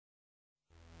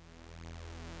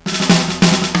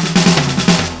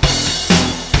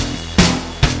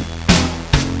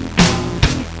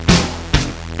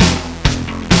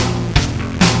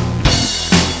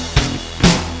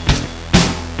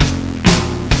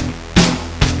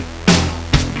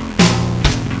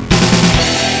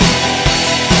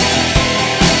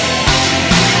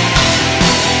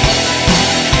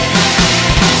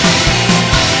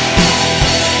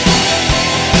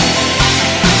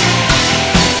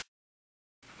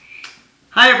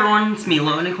Hi everyone, it's me,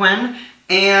 LoganAquin,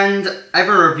 and I have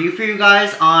a review for you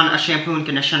guys on a shampoo and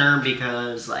conditioner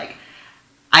because,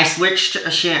 I switched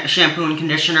a shampoo and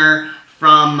conditioner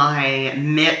from my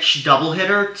Mitch double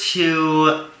hitter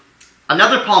to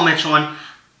another Paul Mitchell one.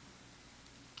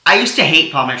 I used to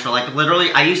hate Paul Mitchell,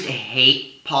 literally, I used to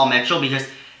hate Paul Mitchell because,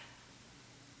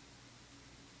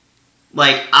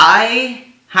 I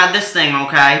had this thing,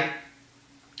 okay?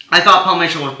 I thought Paul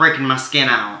Mitchell was breaking my skin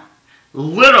out.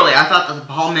 Literally, I thought that the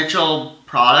Paul Mitchell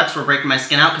products were breaking my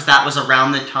skin out because that was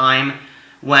around the time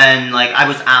when, I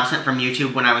was absent from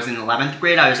YouTube when I was in 11th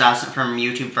grade. I was absent from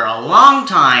YouTube for a long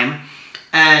time,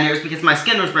 and it was because my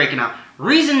skin was breaking out.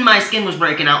 Reason my skin was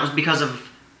breaking out was because of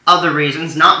other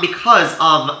reasons, not because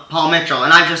of Paul Mitchell.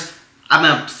 And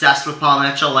I'm obsessed with Paul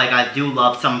Mitchell. I do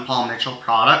love some Paul Mitchell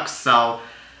products, so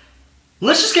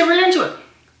let's just get right into it.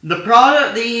 The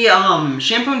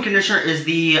shampoo and conditioner is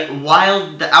the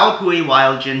Awapuhi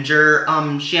Wild Ginger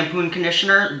shampoo and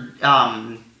conditioner,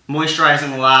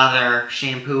 moisturizing lather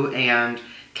shampoo, and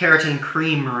keratin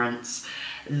cream rinse.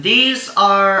 These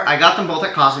are, I got them both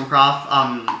at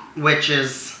Cosmoprof, which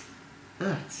is,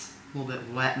 it's a little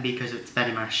bit wet because it's been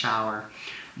in my shower.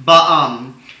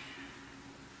 But,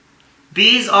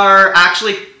 these are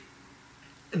actually,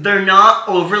 they're not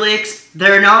overly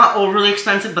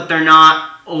expensive, but they're not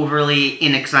overly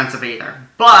inexpensive either.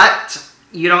 But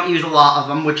you don't use a lot of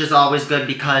them, which is always good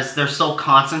because they're so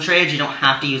concentrated. You don't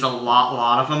have to use a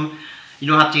lot of them. You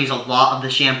don't have to use a lot of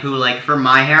the shampoo. For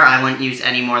my hair, I wouldn't use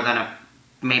any more than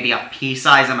maybe a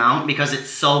pea-size amount because it's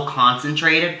so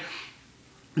concentrated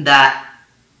that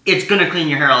it's gonna clean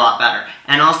your hair a lot better.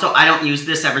 And also, I don't use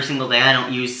this every single day. I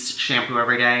don't use shampoo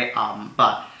every day,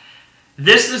 but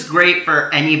this is great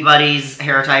for anybody's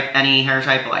hair type, any hair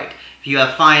type. If you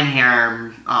have fine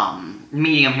hair,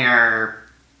 medium hair,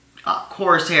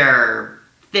 coarse hair,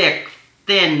 thick,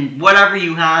 thin, whatever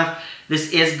you have,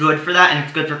 this is good for that, and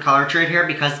it's good for color treated hair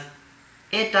because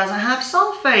it doesn't have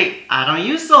sulfate. I don't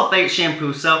use sulfate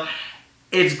shampoo, so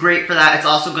it's great for that. It's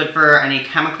also good for any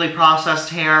chemically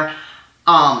processed hair.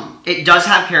 It does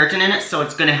have keratin in it, so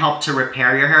it's going to help to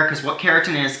repair your hair, because what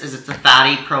keratin is it's a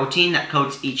fatty protein that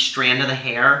coats each strand of the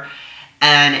hair,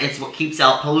 and it's what keeps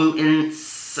out pollutants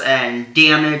and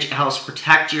damage. It helps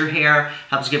protect your hair,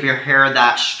 helps give your hair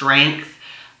that strength.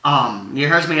 Your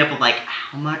hair's made up of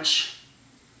how much?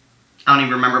 I don't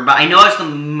even remember, but I know it's the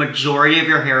majority of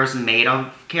your hair is made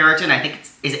of keratin. I think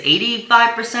is it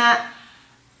 85%?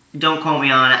 Don't quote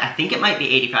me on it. I think it might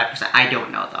be 85%. I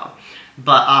don't know though.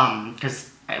 But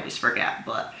because I always forget,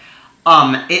 but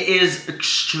it is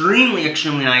extremely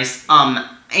nice.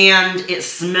 And it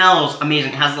smells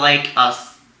amazing. It has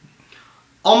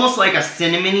almost like a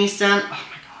cinnamony scent. Oh my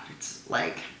god, it's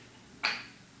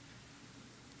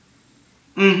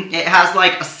it has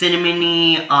a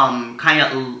cinnamony, kind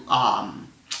of,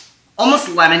 almost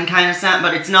lemon kind of scent,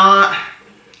 but it's not,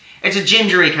 it's a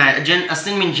gingery kind of, a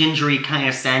cinnamon gingery kind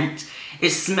of scent. It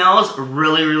smells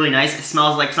really nice. It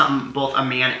smells like something both a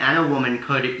man and a woman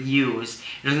could use.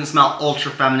 It doesn't smell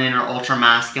ultra feminine or ultra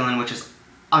masculine, which is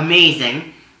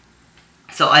amazing.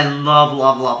 So I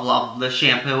love the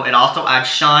shampoo. It also adds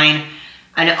shine,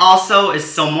 and it also is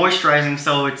so moisturizing.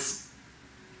 So it's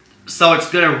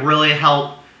gonna really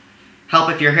help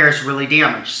if your hair is really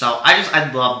damaged. So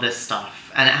I love this stuff,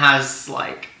 and it has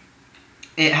 3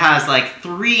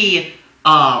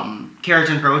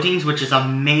 keratin proteins, which is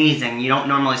amazing. You don't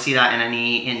normally see that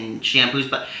in shampoos,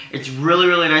 but it's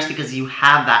really nice because you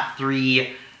have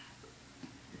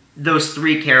those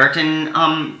 3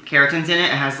 keratins in it.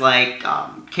 It has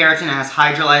keratin, it has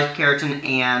hydrolyzed keratin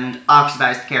and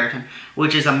oxidized keratin,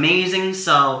 which is amazing.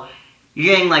 So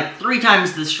you're getting 3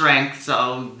 times the strength,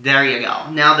 so there you go.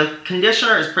 Now the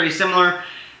conditioner is pretty similar.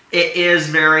 It is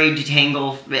very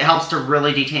detangle. It helps to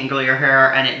really detangle your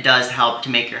hair, and it does help to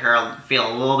make your hair feel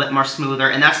a little bit more smoother.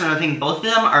 And that's another thing. Both of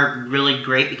them are really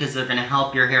great because they're going to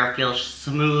help your hair feel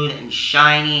smooth and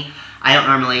shiny. I don't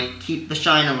normally keep the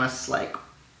shine unless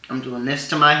I'm doing this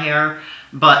to my hair,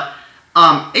 but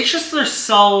it's just, they're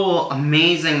so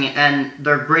amazing, and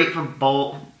they're great for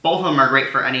both of them are great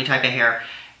for any type of hair.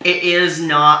 It is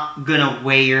not gonna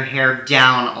weigh your hair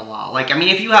down a lot.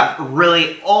 If you have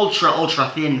really ultra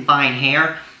thin fine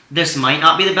hair, this might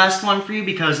not be the best one for you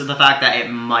because of the fact that it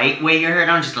might weigh your hair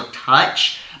down just a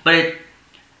touch. But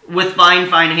with fine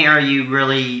hair, you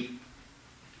really,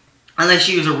 unless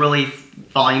you use a really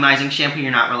volumizing shampoo,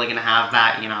 you're not really gonna have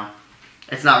that,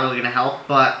 it's not really gonna help.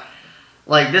 But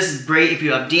this is great if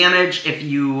you have damage, if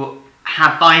you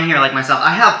have fine hair like myself.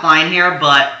 I have fine hair,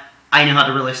 but I know how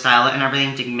to really style it and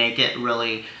everything to make it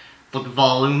really look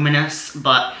voluminous.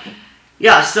 But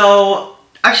yeah, so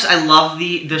I love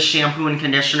the shampoo and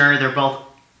conditioner. They're both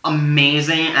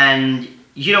amazing, and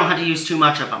you don't have to use too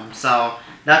much of them, so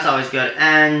that's always good.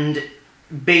 And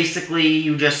basically,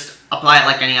 you just apply it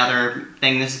like any other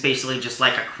thing. This is basically just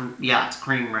like it's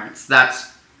cream rinse.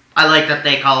 I like that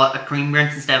they call it a cream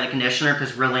rinse instead of a conditioner,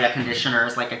 because really a conditioner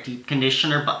is like a deep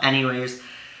conditioner. But anyways,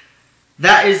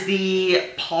 that is the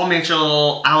Paul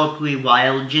Mitchell Awapuhi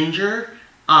Wild Ginger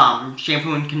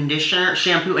shampoo and conditioner,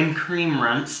 shampoo and cream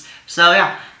rinse. So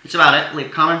yeah, that's about it.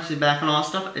 Leave comments, feedback, and all that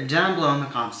stuff down below in the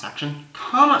comments section.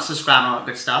 Comment, subscribe, and all that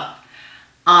good stuff.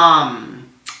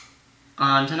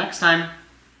 Until next time.